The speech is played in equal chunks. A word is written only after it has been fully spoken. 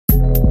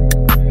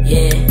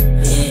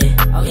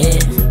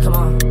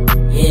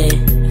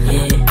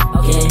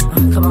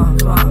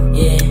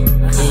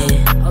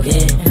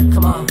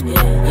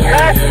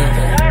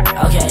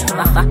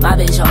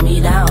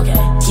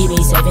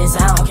safe and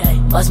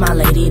sound. Bust my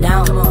lady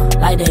down,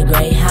 like the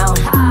Greyhound.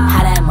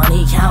 How that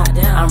money count?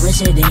 I'm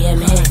richer than your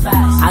man.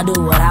 I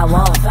do what I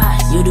want,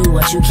 you do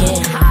what you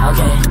can.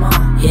 Okay,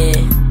 yeah,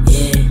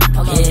 yeah,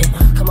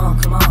 yeah. Come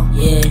on,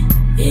 yeah,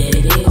 yeah,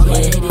 it is, yeah,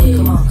 it is.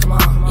 Come on,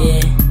 yeah,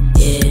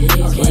 yeah, it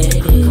is, yeah,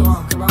 it is.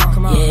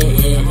 Come on,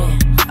 yeah, yeah.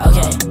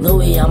 Okay,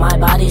 Louis on my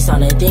body,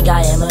 starting to think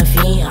I am a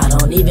fiend. I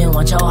don't even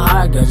want your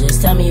heart, girl,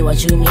 just tell me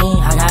what you mean.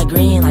 I got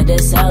green like the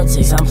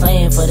Celtics, I'm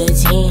playing for the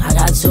team. I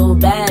got 2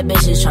 bad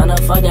bitches tryna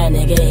fuck that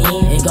nigga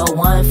in. It go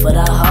 1 for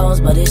the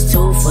hoes, but it's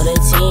 2 for the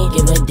team.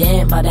 Give a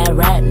damn about that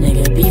rap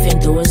nigga beefing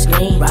through a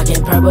screen.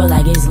 Rockin' purple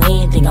like it's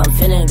lean, think I'm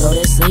finna go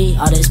to sleep.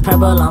 All this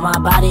purple on my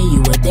body,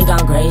 you would think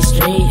I'm Gray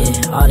Street.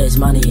 Yeah, all this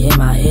money in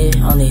my ear,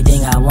 only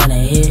thing I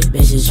wanna hear.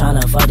 Bitches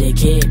tryna fuck the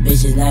kid,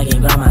 bitches nagging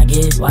grandma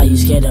gifts. Why you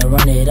scared to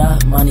run it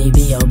up? Money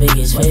be your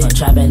biggest fear. From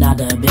trapping out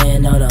the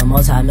bin, know the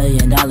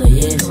multi-million-dollar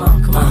years.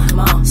 Come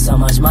on, so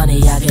much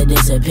money I could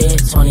disappear.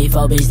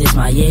 24 bitch, this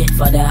my year.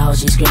 Fuck that hoe,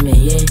 she screaming,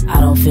 yeah. I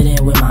don't fit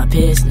in with my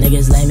piss.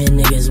 Niggas lame and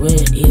niggas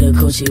weird. Eat a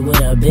coochie with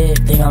a bit.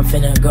 Think I'm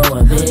finna grow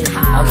a bit.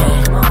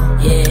 Okay,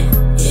 yeah,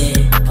 yeah,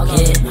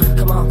 yeah.